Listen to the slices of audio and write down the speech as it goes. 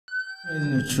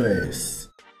Isn't a choice,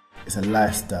 it's a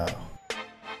lifestyle.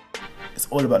 It's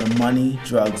all about the money,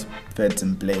 drugs, feds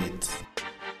and blades.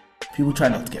 People try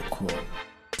not to get caught,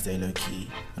 stay low key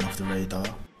and off the radar.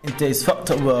 In today's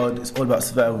fucked up world, it's all about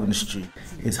survival in the street.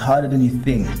 It's harder than you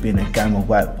think being a gang of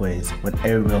white boys when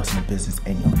everyone else in the business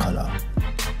ain't your colour.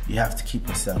 You have to keep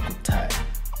your circle tight.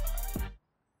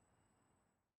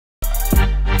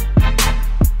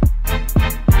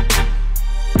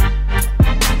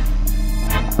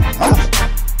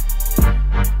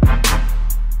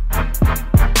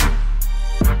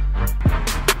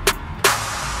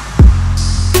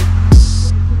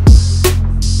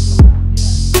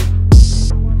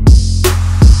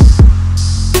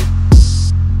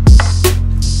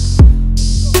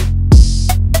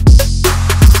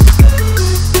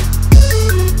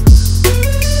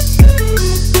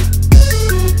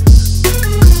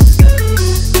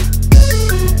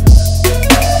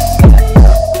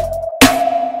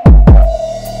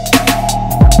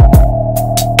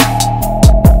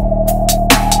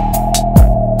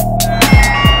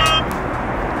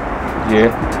 Yeah,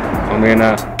 I'm here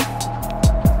now.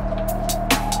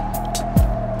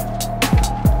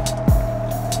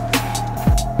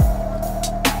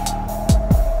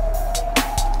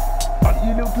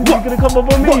 You little pussy gonna come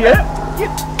up on me, yeah?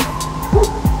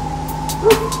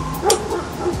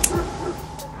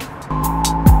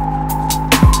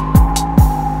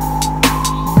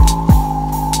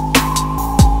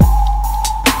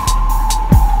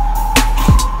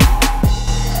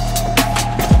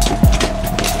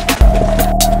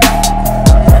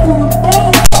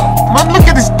 Man, look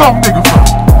at this dumb nigga, fam.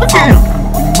 Look at him.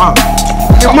 Are you mad?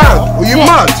 You're mad? Are you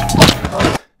mad?